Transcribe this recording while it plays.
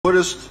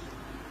forest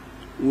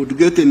would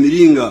get a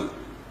miringa.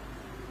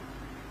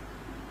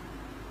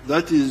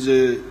 That is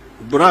a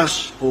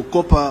brass or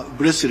copper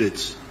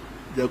bracelets.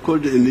 They are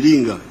called a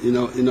miringa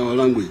in our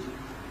language.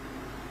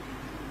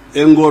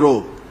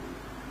 Engoro.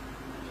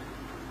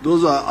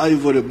 Those are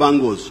ivory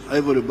bangles.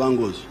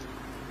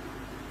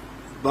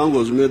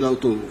 Bangles made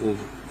out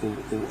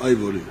of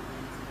ivory.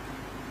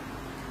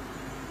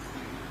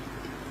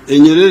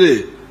 In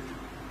Nyerere,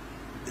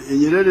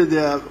 they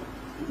are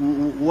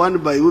worn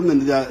by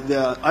women. They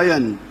are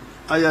iron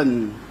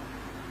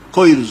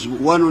coils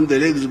worn on the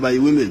legs by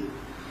women.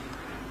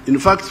 In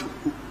fact,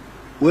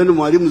 when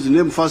Mwalimu's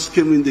name first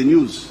came in the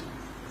news,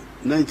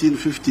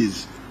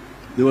 1950s,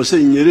 they were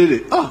saying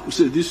Nyerere. We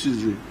said this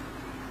is.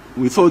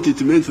 We thought it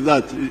meant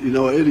that in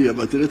our area,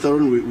 but later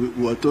on we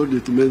were told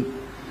it meant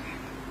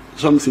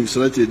something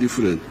slightly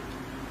different.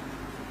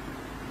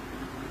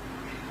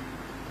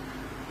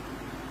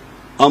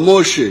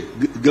 Amoshe,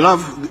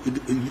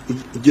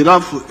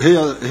 giraffe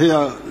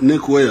hair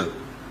neck wear.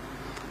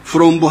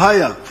 From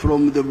Buhaya,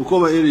 from the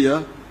Bukoba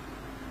area,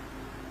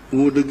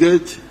 would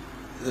get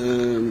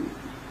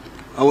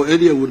our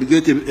area would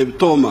get a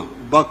toma,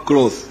 back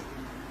cloth.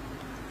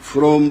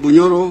 From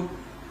Bunyoro,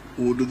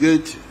 would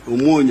get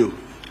umonyo,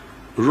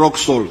 rock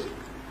salt.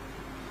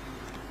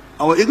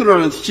 Our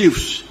ignorant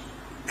chiefs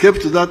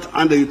kept that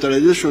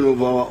underutilization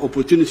of our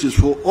opportunities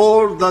for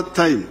all that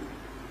time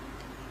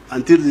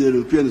until the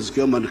Europeans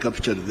came and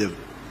captured them.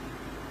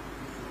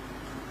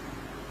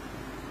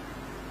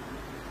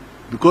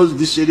 Because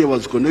this area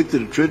was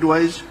connected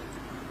trade-wise,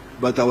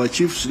 but our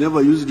chiefs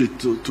never used it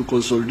to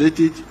consolidate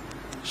it,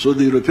 so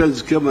the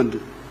Europeans came and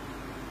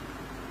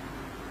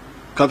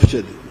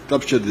captured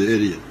the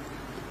area.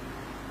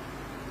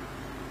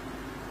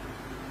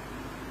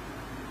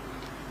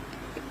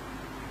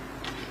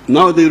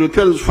 Now the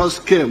Europeans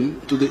first came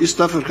to the East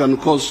African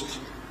coast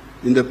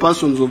in the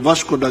persons of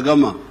Vasco da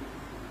Gama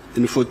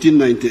in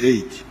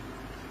 1498.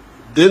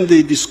 Then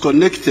they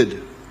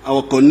disconnected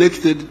our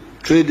connected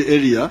trade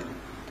area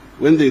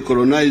when they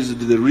colonized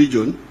the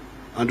region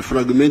and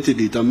fragmented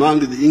it among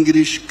the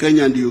English,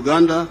 Kenya and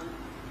Uganda,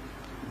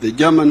 the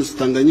Germans,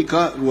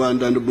 Tanganyika,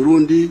 Rwanda and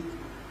Burundi,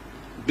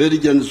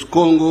 Belgians,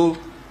 Congo,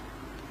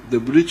 the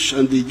British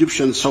and the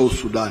Egyptian South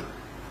Sudan.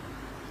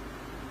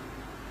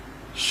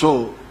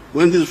 So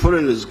when these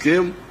foreigners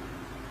came,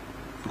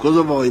 because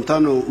of our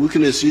internal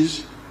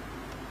weaknesses,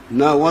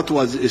 now what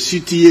was a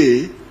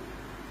CTA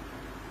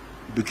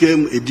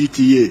became a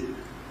DTA,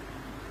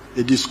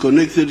 a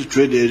disconnected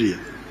trade area.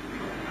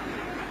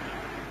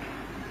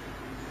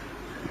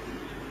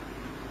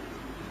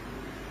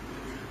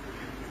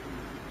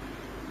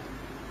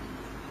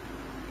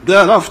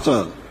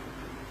 Thereafter,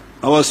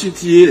 our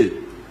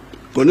CTA,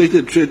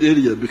 connected trade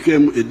area,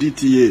 became a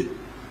DTA,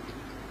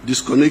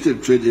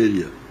 disconnected trade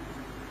area.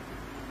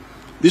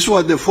 This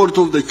was the fault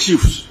of the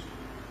chiefs.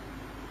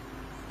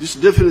 This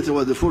definitely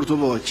was the fault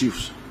of our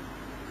chiefs.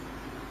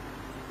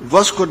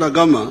 Vasco da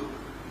Gama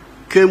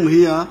came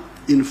here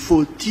in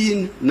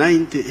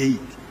 1498.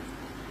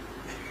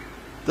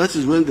 That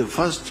is when the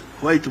first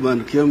white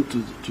man came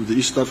to the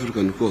East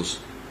African coast,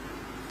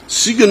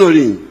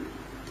 signaling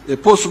a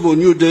possible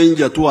new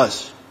danger to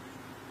us.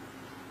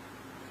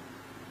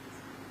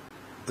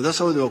 And that's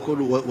how they were called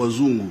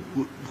Wazungu.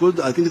 Because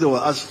I think they were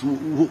asked,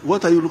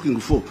 what are you looking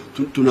for?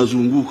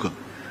 Tunazunguka.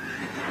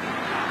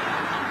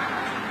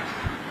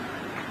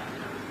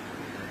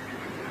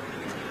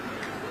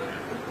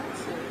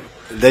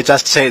 They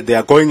just said they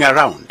are going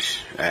around.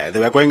 They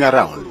were going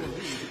around.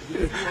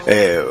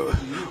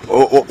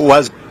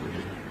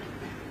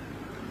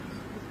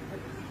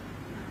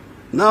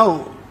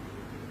 Now,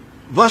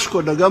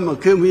 Vasco da Gama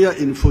came here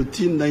in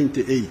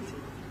 1498.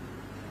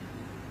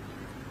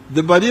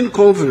 The Berlin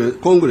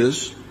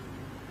Congress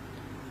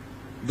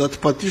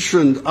that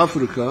partitioned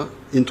Africa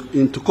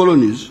into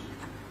colonies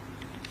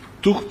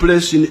took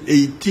place in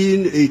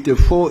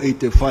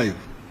 1884-85.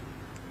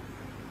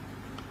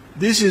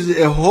 This is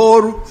a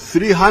whole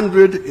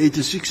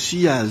 386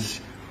 years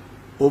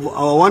of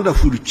our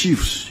wonderful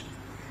chiefs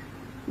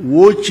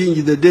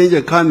watching the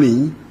danger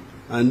coming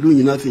and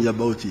doing nothing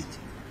about it.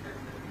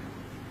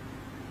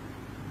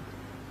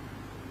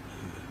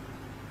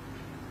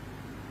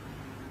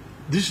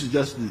 This is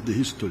just the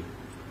history.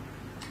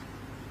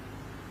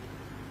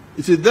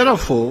 It is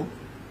therefore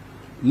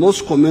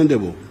most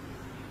commendable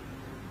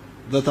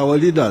that our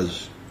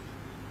leaders,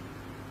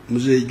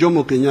 Mzee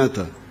Jomo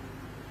Kenyatta,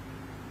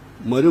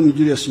 Mwalimu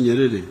Julius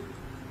Nyerere,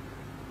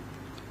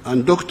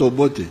 and Dr.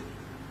 Obote,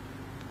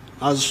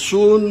 as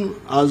soon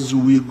as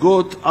we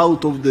got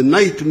out of the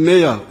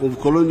nightmare of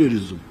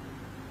colonialism,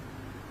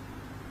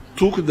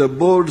 took the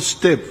bold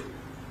step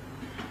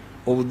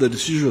of the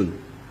decision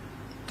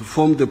to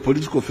form the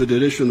Political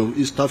Federation of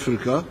East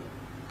Africa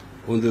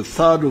on the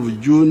 3rd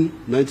of June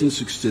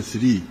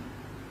 1963,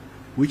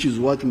 which is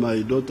what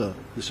my daughter,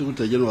 the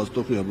Secretary General, was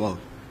talking about.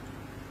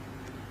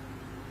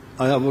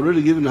 I have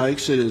already given Her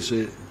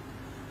Excellency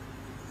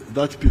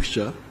that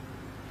picture,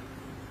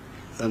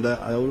 and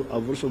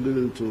I've also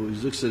given to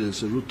His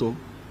Excellency Ruto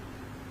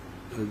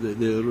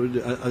They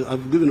already,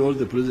 I've given all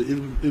the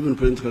president, even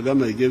President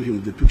Kagame, I gave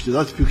him the picture,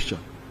 that picture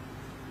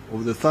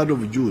of the 3rd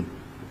of June,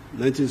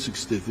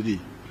 1963.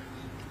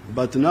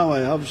 But now I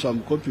have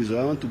some copies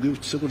I want to give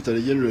to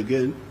Secretary General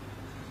again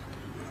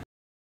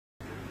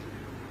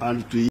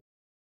and to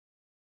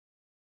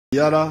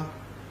Yara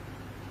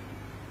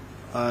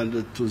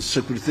and to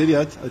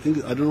Secretariat. I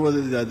don't know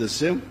whether they are the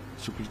same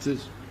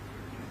secretaries.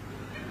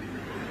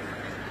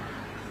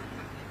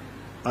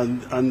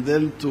 And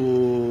then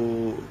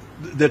to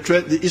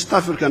the East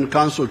African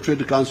Council,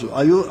 Trade Council.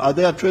 Are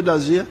there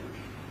traders here?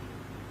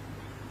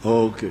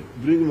 Oh, okay.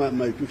 Bring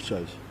my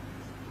pictures.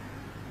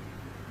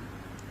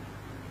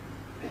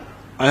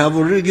 I have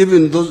already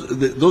given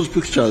those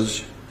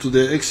pictures to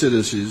their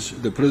excellencies,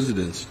 the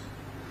presidents.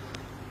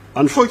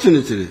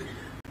 Unfortunately,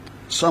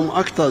 some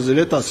actors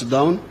let us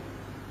down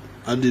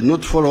and did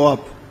not follow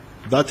up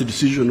that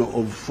decision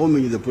of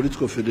forming the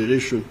political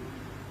federation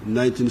in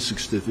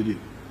 1963.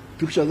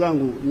 Picture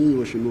zangu nyinyi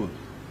waheshimiwa.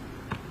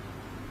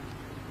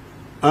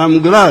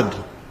 I'm glad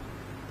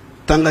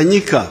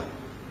Tanganyika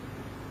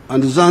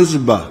and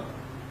Zanzibar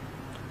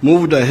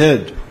moved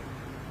ahead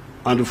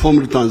and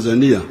formed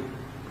Tanzania,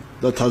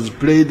 that has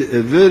played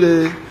a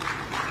very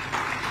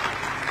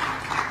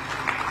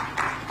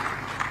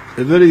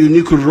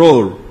unique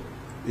role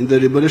in the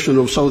liberation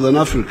of Southern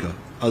Africa,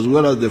 as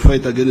well as the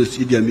fight against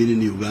Idi Amin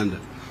in Uganda.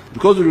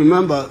 Because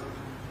remember,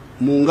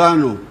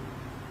 muungano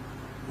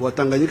wa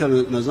Tanganyika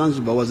na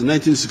Zanzibar was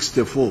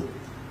 1964.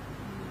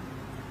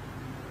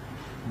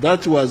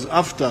 That was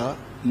after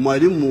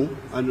Mwalimu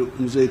and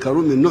Mzee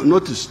Karume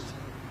noticed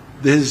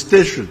the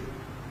hesitation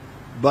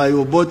by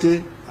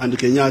Obote and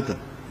Kenyatta.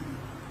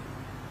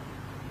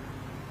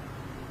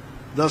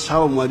 That's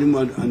how Mwalimu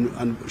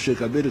and Sheikh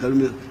Abedi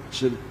Karume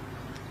said,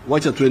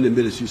 wacha tuende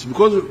mbele sisi.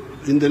 Because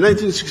in the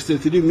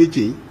 1963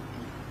 meeting,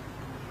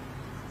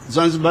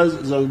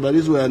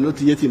 Zanzibaris were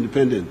not yet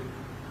independent.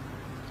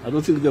 I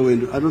don't think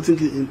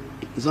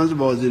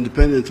Zanzibar was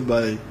independent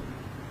by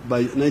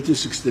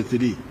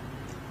 1963.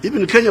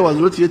 Even Kenya was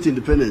not yet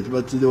independent,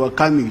 but they were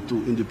coming to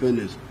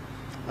independence.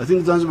 I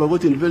think Zanzibar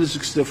got independence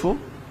in 64.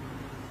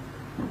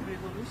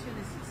 Revolution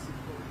is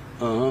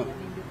 64. And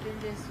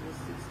independence was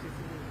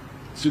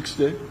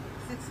 63. 60?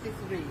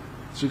 63.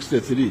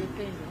 63.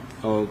 Independence.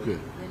 Oh, okay.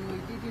 When we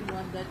didn't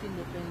want that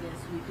independence,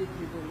 we did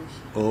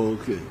revolution. Oh,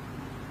 okay.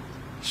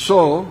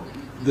 So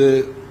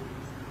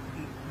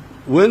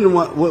when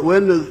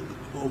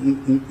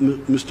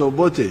Mr.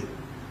 Obote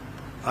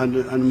and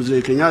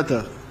Mzee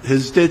Kenyatta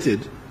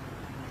hesitated,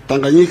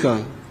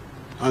 Tanganyika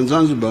and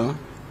Zanzibar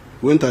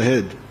went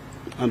ahead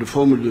and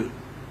formed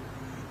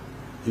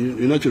the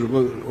United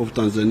Republic of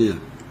Tanzania.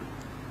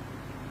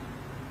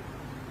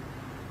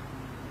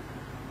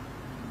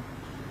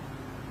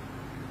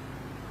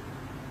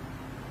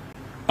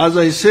 As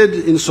I said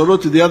in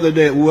Soroti the other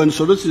day, we were in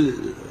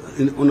Soroti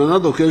on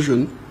another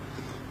occasion,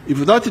 if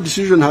that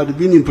decision had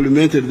been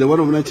implemented, the one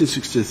of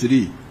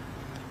 1963,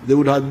 there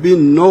would have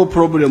been no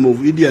problem of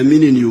Idi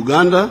Amin in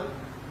Uganda.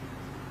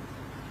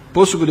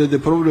 Possibly the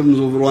problems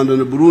of Rwanda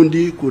and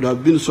Burundi could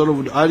have been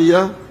solved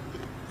earlier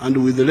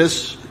and with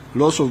less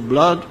loss of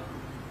blood,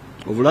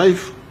 of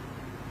life.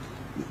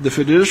 The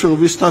Federation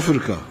of East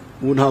Africa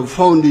would have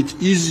found it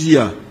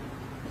easier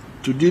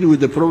to deal with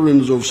the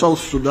problems of South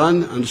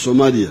Sudan and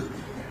Somalia.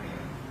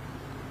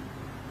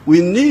 We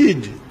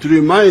need to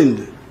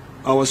remind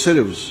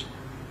ourselves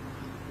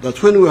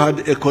that when we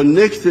had a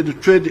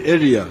connected trade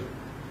area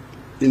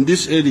in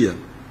this area,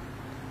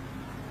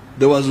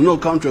 there was no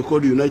country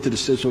called United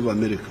States of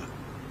America.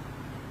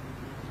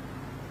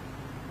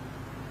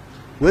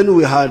 When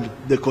we had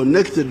the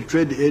connected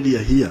trade area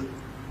here,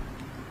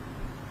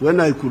 when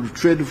I could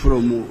trade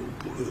from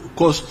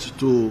coast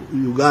to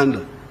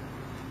Uganda,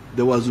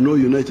 there was no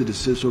United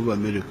States of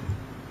America.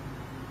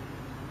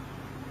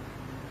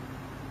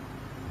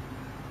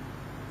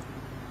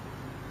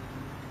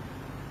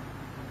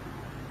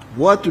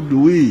 What do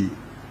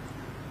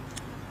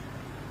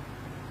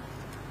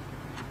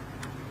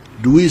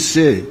we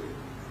say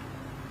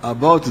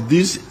about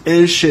these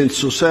ancient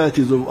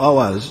societies of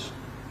ours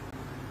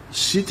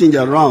sitting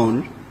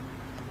around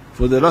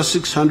for the last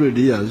 600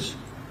 years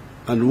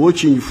and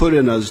watching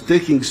foreigners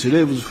taking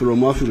slaves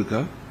from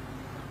Africa,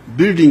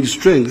 building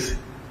strength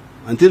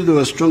until they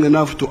were strong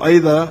enough to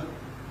either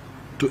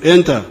to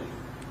enter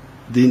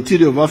the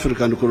interior of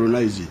Africa and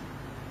colonize it?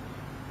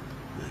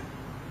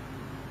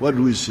 What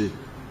do we say?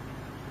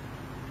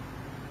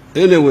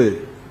 Anyway,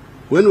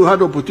 when we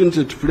had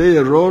opportunity to play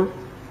a role,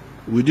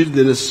 we did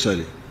the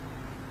necessary.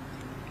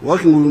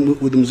 Working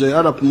with Mzee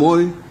Arap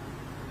Moi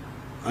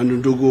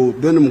and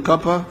Ndugu Ben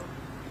Mkapa,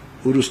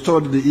 we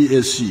restored the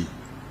EAC.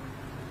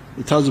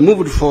 It has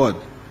moved forward.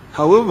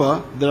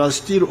 However, there are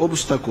still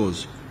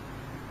obstacles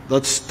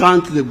that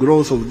stunt the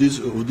growth of these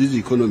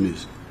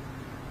economies.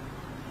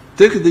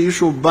 Take the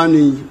issue of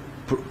banning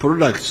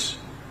products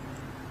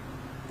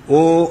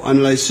or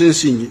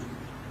unlicensing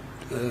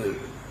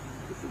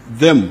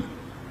them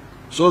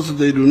so that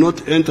they do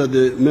not enter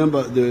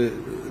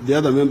the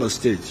other member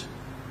states.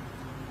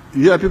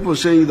 You hear people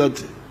saying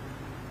that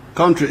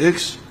country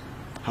X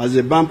has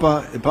a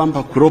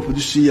bumper crop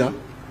this year,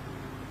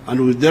 and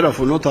will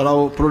therefore not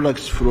allow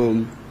products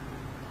from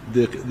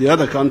the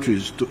other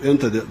countries to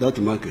enter that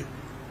market.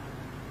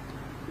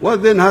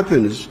 What then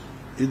happens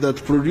is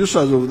that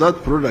producers of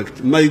that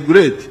product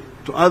migrate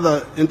to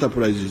other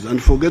enterprises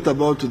and forget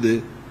about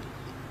the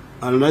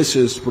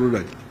unlicensed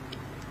product.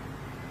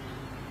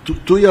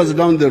 2 years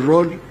down the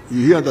road,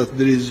 you hear that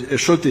there is a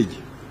shortage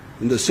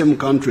in the same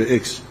country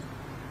X,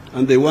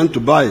 and they want to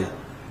buy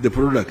the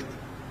product.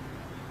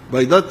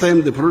 By that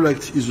time, the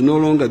product is no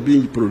longer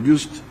being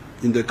produced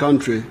in the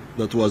country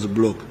that was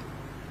blocked.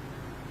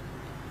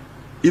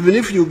 Even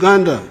if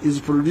Uganda is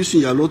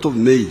producing a lot of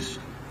maize,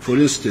 for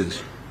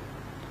instance,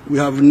 we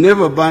have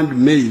never banned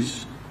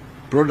maize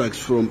products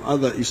from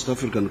other East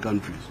African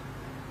countries.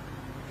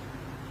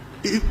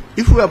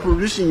 If we are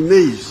producing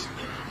maize,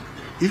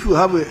 if we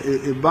have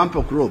a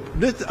bumper crop,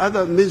 let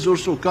other maize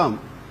also come,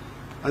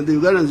 and the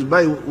Ugandans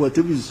buy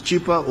whatever is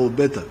cheaper or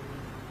better.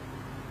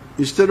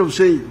 Instead of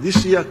saying,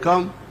 this year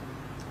come,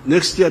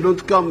 next year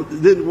don't come,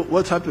 then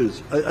what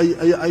happens?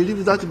 I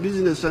leave that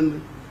business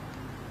and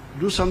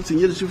do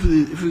something else if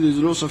there is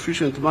no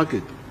sufficient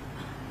market.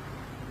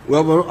 We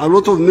have a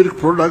lot of milk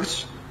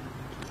products.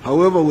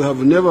 However, we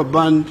have never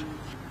banned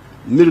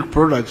milk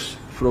products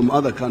from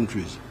other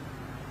countries.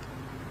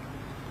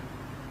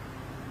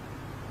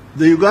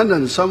 The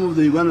Ugandans, some of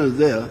the Ugandans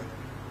there,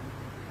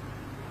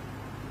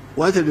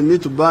 wanted me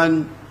to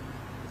ban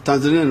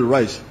Tanzanian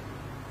rice.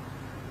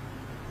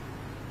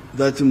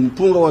 That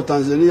mpunga wa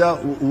Tanzania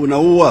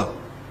unaua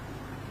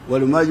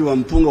walimaji wa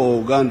mpunga wa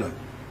Uganda.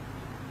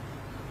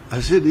 I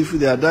said, if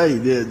they are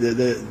dying,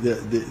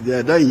 they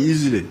are dying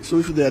easily. So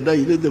if they are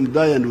dying, let them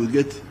die and we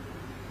get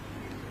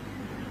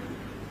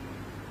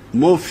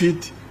more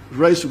fit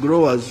rice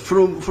growers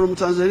from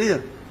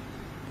Tanzania.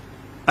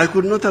 I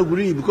could not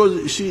agree because,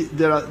 you see,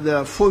 there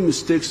are 4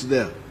 mistakes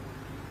there.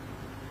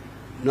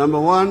 Number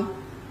one,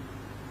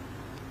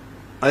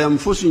 I am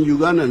forcing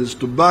Ugandans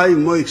to buy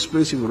more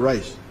expensive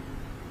rice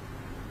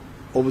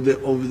of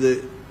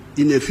the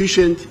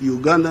inefficient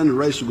Ugandan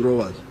rice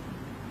growers.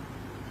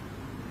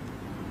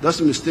 That's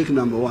mistake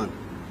number one.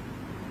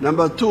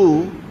 Number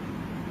two,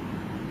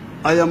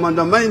 I am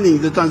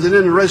undermining the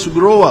Tanzanian rice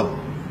grower,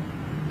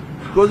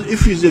 because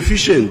if he's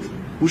efficient,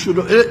 we should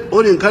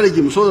all encourage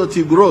him so that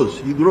he grows.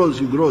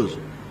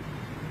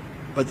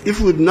 But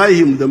if we deny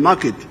him the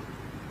market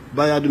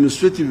by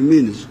administrative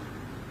means,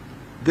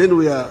 then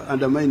we are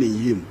undermining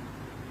him.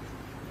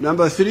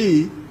 Number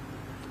three,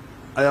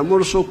 I am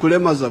also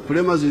kulemaza.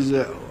 Kulemaza is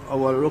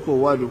our local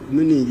word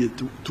meaning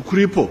to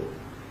cripple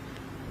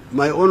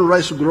my own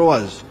rice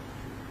growers.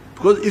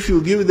 Because if you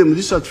give them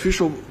this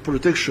artificial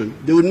protection,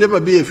 they will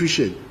never be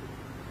efficient.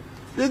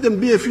 Let them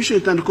be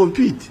efficient and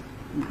compete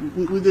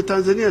with the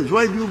Tanzanians.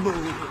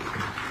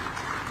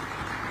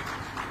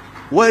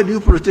 Why do you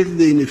protect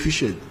the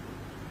inefficient?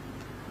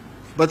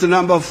 But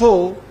number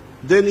four,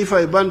 then if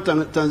I ban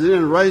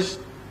Tanzanian rice,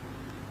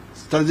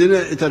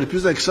 Tanzania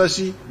italipiza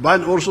kisasi,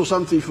 ban also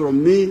something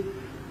from me.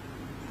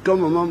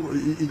 Come on, Mom,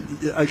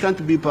 I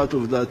can't be part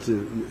of that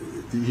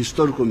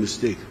historical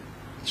mistake.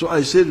 So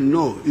I said,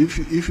 no,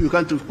 if you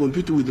can't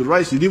compete with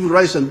rice, leave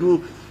rice and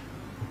do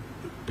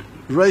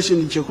rice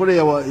in chakula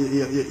ya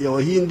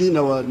Wahindi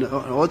na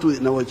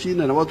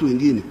Wachina na watu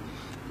wengine.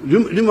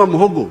 Lima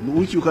mhogo,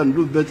 which you can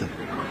do better.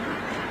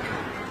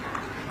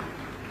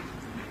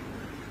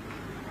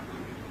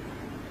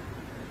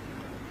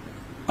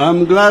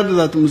 I'm glad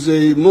that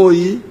Mzee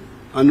Moi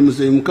and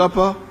Mzee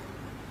Mkapa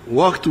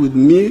worked with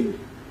me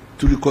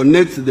to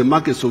reconnect the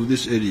markets of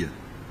this area.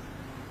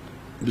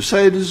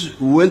 Besides,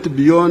 we went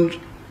beyond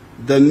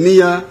the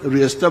mere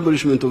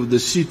re-establishment of the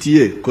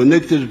CTA,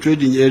 Connected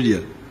Trading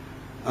Area,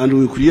 and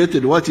we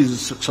created what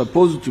is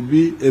supposed to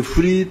be a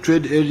free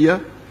trade area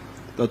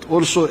that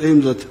also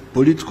aims at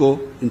political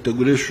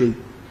integration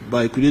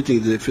by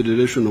creating the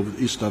Federation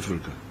of East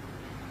Africa.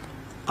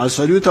 I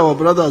salute our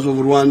brothers of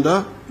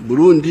Rwanda,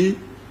 Burundi,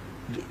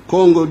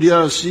 Congo,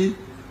 DRC,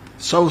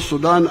 South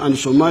Sudan, and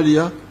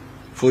Somalia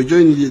for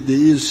joining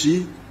the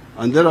EAC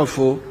and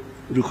therefore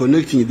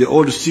reconnecting the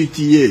old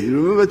CTA.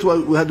 You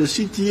remember we had a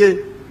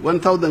CTA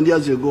 1,000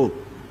 years ago,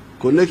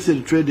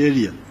 Connected Trade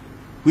Area,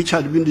 which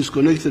had been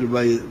disconnected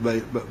by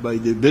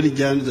the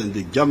Belgians and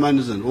the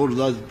Germans and all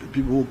those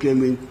people who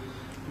came in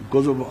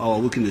because of our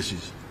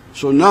weaknesses.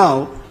 So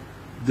now,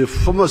 the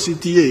former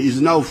CTA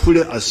is now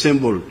fully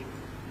assembled.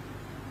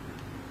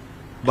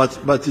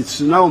 But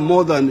it's now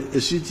more than a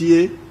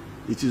CTA,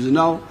 it is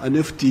now an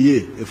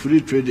FTA, a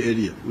free trade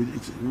area.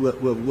 We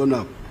have gone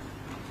up.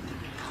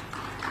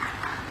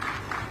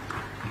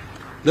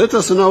 Let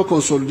us now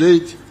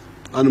consolidate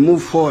and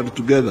move forward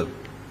together.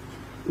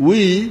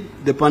 We,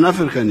 the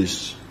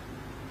Pan-Africanists,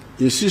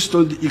 insist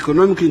on the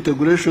economic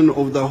integration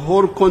of the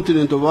whole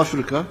continent of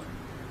Africa,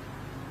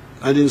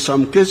 and in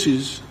some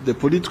cases, the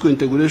political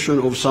integration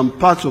of some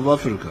parts of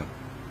Africa,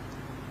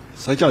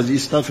 such as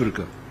East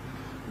Africa,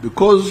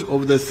 because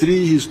of the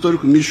 3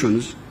 historic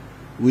missions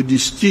we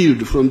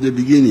distilled from the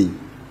beginning.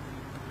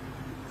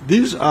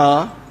 These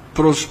are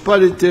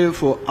prosperity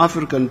for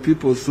African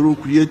people through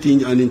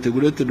creating an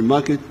integrated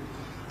market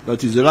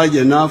that is large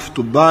enough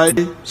to buy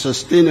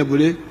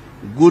sustainably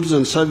goods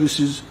and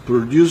services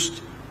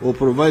produced or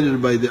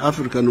provided by the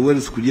African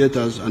wealth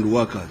creators and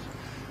workers.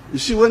 You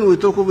see, when we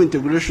talk of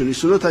integration,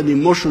 it's not an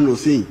emotional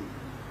thing.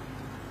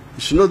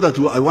 It's not that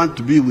I want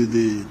to be with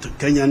the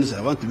Kenyans,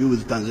 I want to be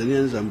with the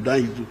Tanzanians, I'm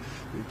dying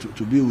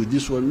to be with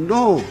this one.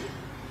 No.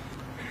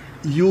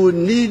 You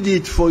need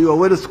it for your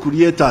wealth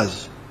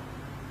creators.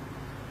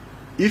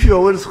 If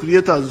your wealth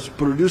creators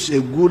produce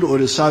a good or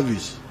a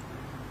service,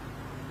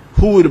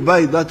 who will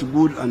buy that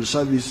good and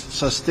service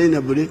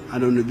sustainably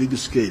and on a big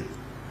scale?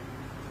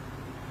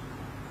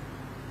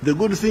 The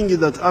good thing is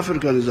that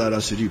Africans are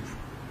asleep.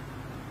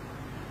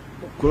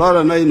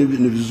 Kulala naye ni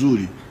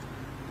vizuri.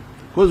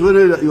 Because when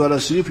you are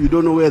asleep, you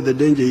don't know where the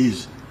danger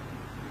is.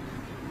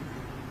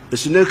 A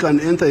snake can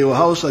enter your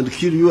house and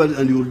kill you,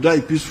 and you will die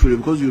peacefully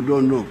because you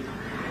don't know.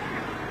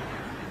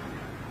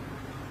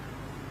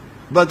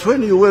 But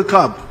when you wake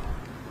up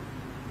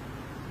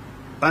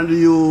and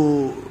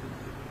you,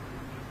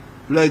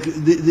 like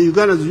the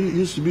Ugandans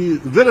used to be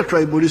very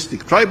tribalistic.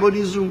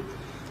 Tribalism,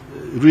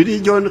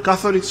 religion,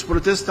 Catholics,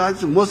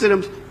 Protestants,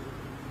 Muslims.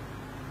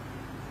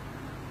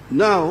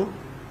 Now,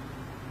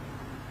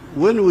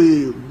 when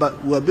we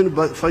have been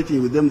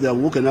fighting with them, they are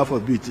woken up a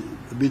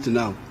bit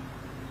now.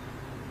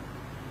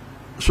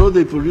 So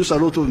they produce a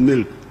lot of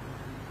milk.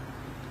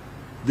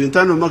 The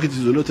internal market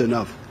is not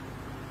enough.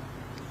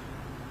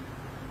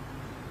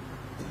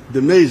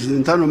 The maize, the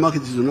internal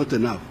market is not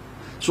enough.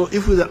 So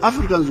if the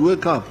Africans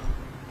wake up,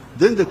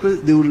 then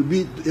they will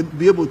be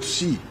able to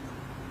see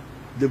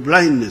the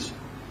blindness.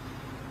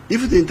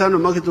 If the internal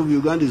market of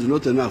Uganda is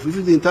not enough,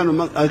 if the internal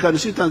market, I can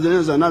see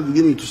Tanzanians are now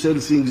beginning to sell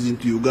things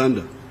into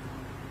Uganda.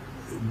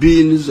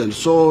 Beans and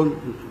so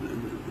on.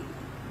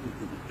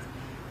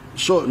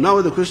 So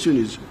now the question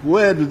is,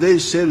 where do they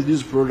sell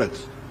these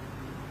products?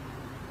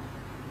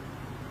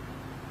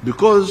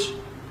 Because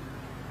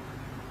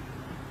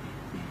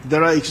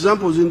there are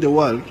examples in the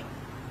world,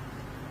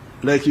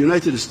 like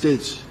United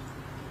States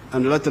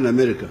and Latin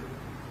America.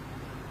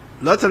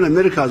 Latin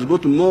America has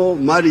got more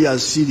Maria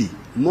City,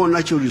 more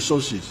natural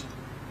resources.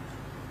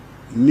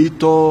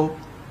 Mito,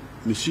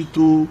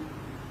 Misitu,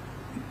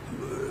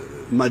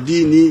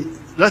 Madini.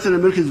 Latin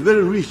America is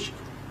very rich.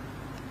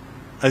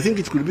 I think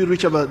it could be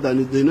richer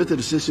than the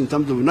United States in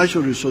terms of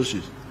natural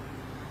resources.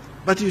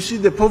 But you see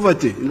the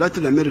poverty in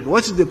Latin America.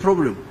 What is the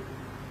problem?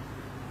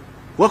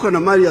 Wako na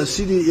mali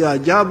asili ya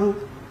ajabu,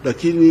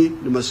 lakini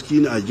ni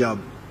maskini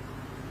ajabu.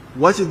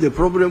 What is the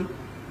problem?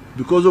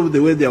 Because of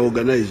the way they are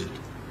organized.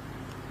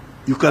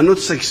 You cannot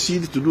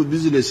succeed to do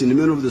business in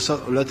many of the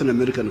Latin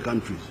American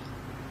countries.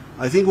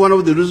 I think one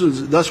of the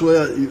reasons, that's why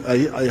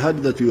I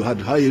heard that you had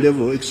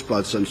high-level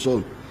experts and so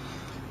on.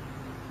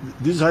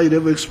 These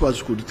high-level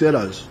experts could tell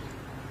us,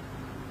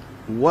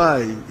 why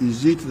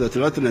is it that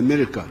Latin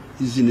America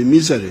is in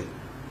misery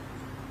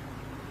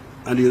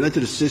and the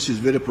United States is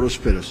very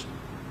prosperous?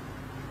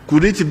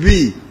 Could it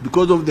be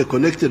because of the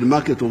connected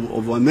market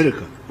of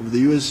America, of the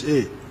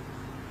USA?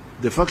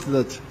 The fact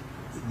that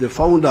the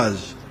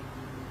founders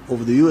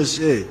of the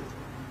USA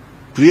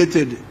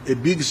created a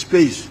big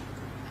space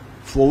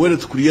for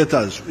wealth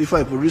creators. If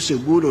I produce a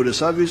good or a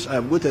service, I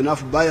have got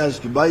enough buyers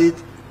to buy it,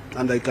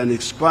 and I can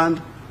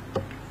expand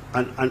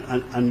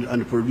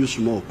and produce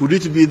more. Could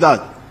it be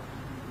that?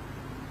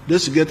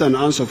 Let's get an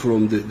answer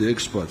from the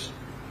experts.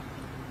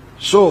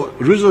 So,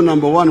 reason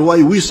number one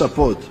why we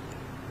support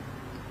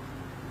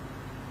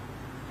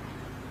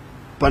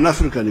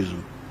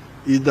Pan-Africanism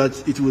is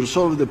that it will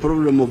solve the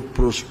problem of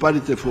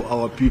prosperity for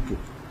our people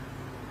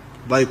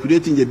by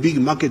creating a big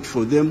market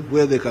for them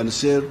where they can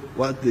sell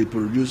what they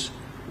produce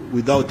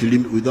without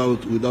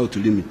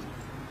limit.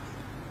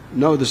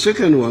 Now, the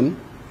second one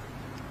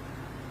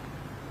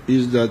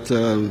is that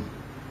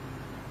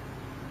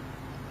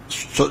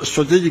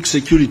strategic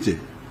security,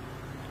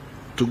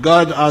 to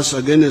guard us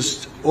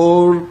against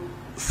all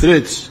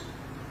threats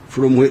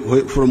from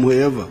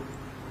wherever.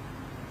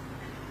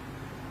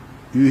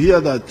 You hear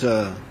that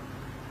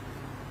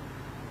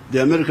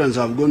the Americans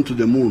have gone to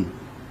the moon.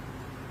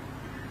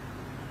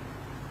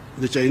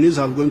 The Chinese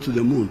have gone to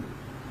the moon.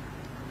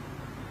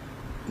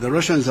 The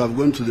Russians have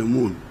gone to the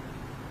moon.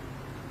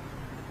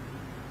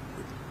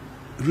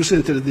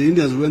 Recently, the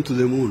Indians went to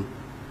the moon.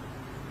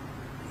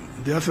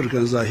 The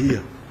Africans are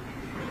here.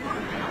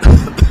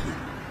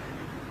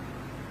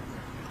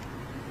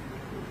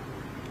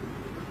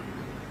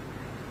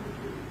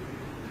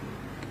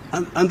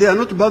 and they are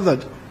not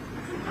bothered.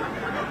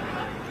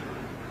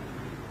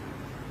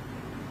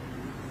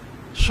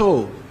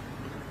 So,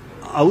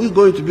 are we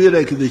going to be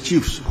like the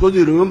chiefs? Because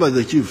you remember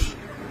the chiefs.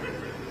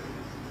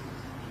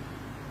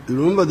 You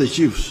remember the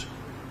chiefs.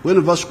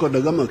 When Vasco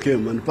da Gama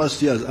came and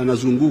passed years, and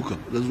Azunguka,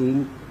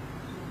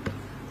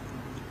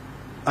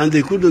 and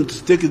they couldn't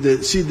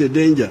see the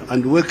danger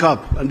and wake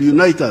up and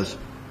unite us.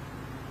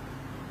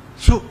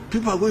 So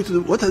people are going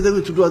to, what are they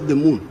going to do at the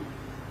moon?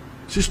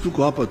 Sisi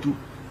tuko hapa tu.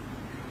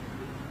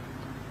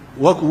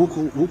 Wako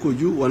huko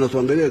juu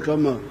wanatuangalia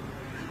kama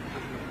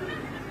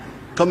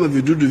kama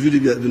vidudu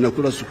vile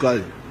vinakula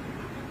sukari.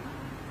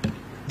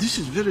 This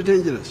is very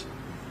dangerous.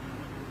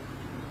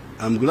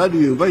 I'm glad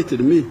you invited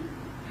me.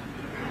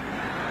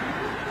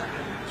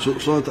 So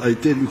that I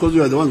tell you, because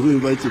you are the ones who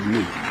invited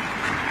me.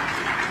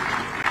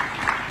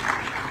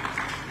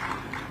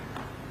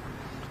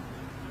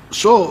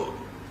 So,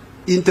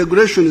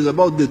 integration is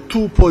about the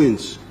 2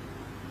 points.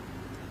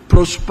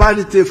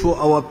 Prosperity for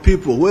our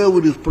people. Where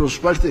will this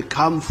prosperity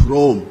come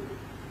from?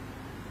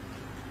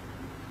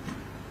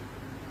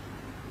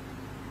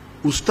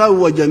 Ustawi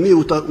wa jamii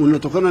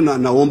unatokana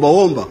na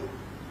omba,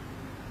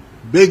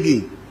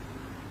 begging.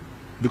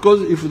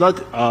 Because if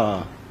that,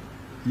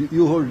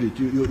 you hold it,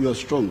 you are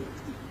strong.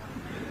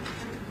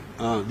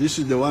 This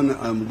is the one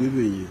I'm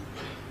giving you.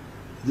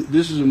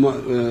 This is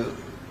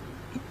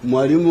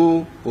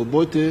Mwalimu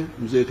Obote,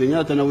 Mzee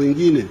Kenyatta na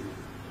wengine.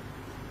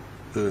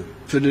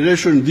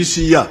 Federation this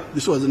year.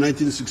 This was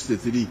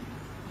 1963.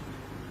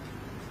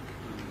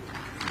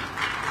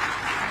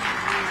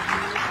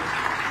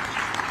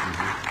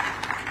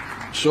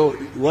 So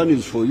one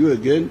is for you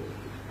again.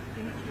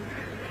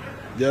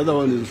 The other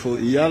one is for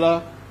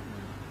Iyala.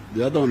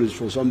 The other one is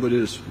for somebody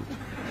else.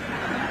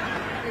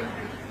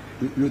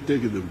 You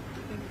take them.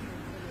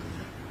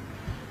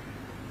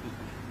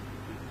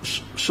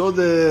 So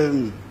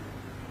the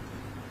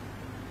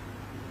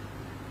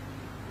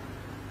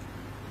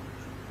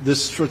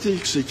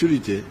strategic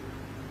security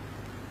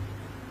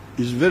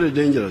is very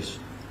dangerous.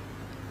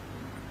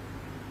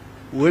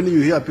 When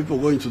you hear people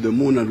going to the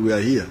moon and we are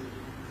here,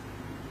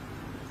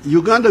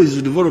 Uganda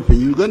is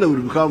developing. Uganda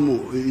will become,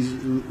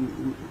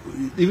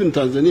 even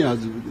Tanzania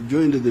has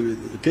joined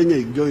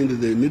Kenya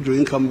joined the middle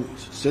income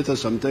status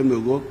some time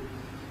ago.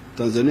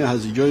 Tanzania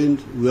has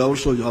joined. We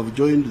also have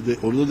joined,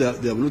 although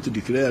they have not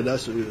declared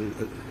us.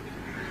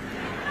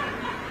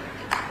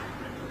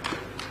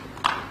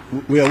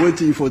 We are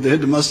waiting for the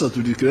headmaster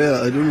to declare.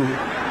 I don't know.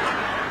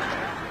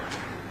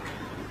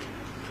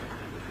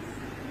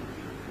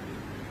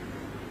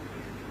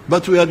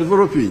 But we are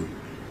developing.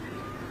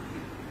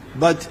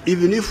 But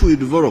even if we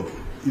develop,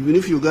 even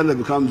if Uganda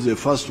becomes a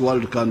first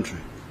world country,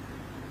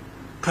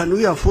 can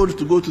we afford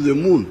to go to the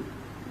moon?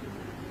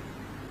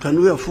 Can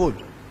we afford?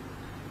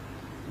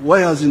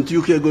 Why hasn't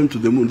UK gone to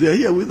the moon? They are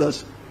here with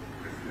us.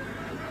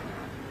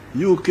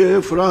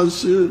 UK,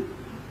 France,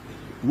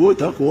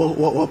 wote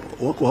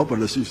wako hapa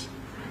na sisi.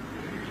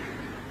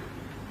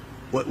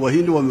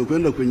 Wahindi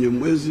wamekwenda kwenye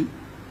mwezi,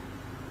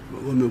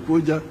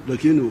 wamekuja,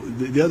 lakini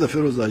the other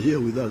fellows are here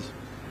with us.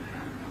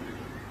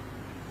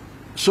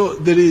 So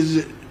there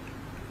is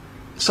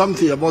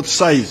something about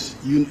size.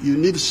 You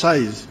need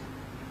size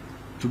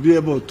to be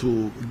able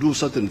to do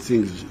certain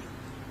things.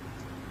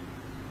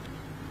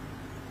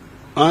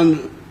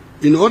 And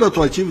in order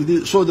to achieve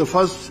this, so the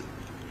first,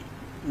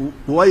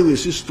 why we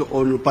insist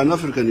on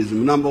Pan-Africanism,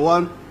 number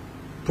one,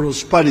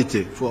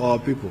 prosperity for our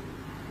people.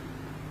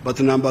 But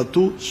number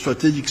two,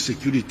 strategic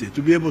security,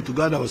 to be able to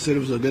guard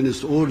ourselves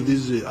against all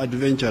these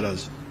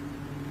adventurers.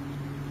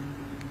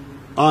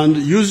 And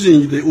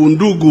using the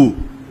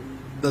undugu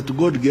that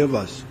God gave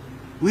us.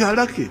 We are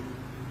lucky.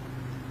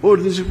 All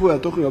these people we are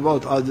talking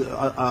about are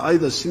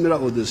either similar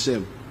or the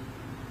same.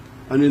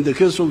 And in the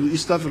case of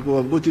East Africa, we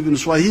have got even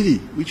Swahili,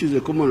 which is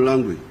a common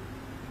language.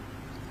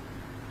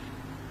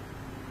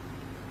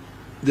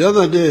 The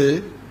other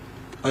day,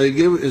 I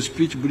gave a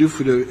speech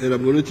briefly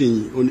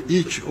elaborating on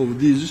each of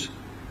these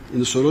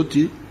in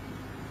Soroti,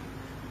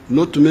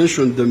 not to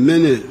mention the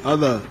many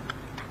other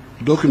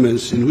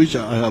documents in which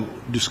I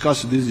have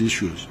discussed these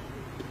issues.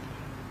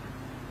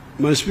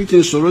 My speech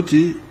in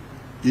Soroti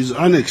is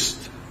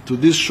annexed to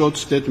this short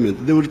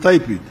statement. They will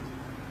type it.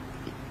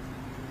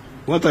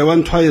 What I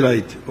want to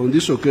highlight on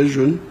this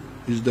occasion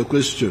is the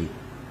question: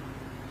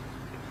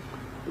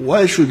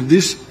 why should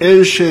this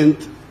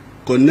ancient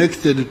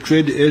connected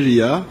trade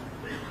area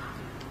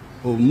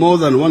of more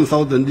than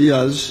 1,000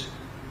 years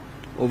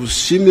of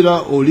similar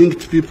or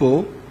linked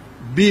people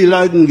be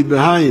lagging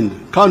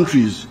behind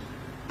countries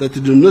that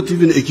do not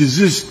even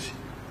exist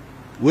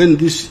when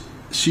this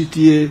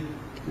CTA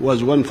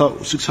was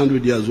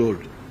 1,600 years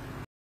old?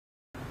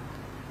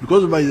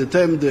 Because by the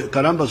time the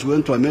Karambas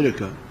went to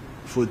America,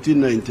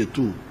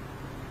 1492,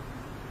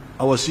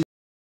 our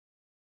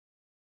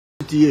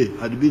CTA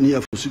had been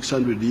here for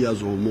 600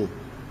 years or more.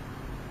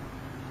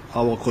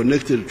 Our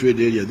connected trade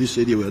area, this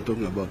area we are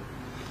talking about.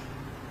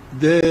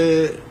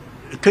 The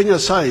Kenya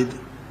side,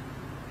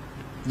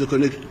 the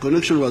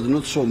connection was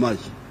not so much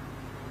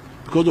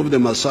because of the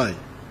Maasai.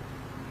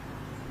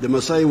 The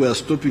Maasai were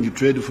stopping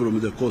trade from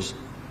the coast.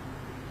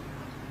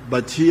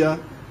 But here,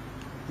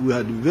 we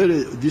had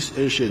this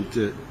ancient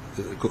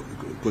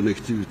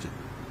connectivity.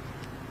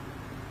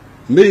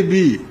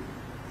 Maybe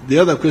the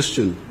other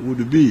question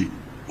would be,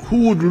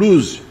 who would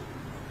lose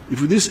if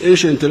this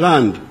ancient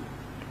land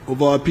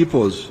of our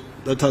peoples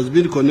that has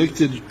been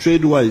connected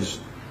trade-wise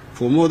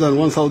for more than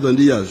 1,000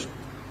 years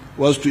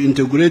was to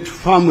integrate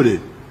family,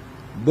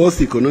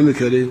 both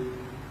economically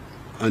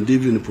and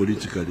even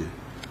politically?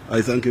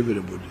 I thank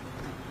everybody.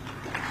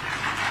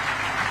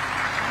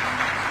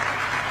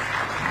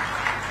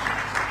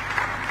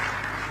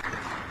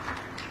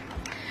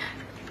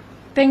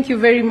 Thank you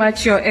very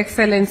much, Your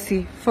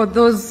Excellency, for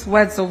those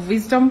words of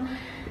wisdom.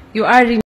 You are in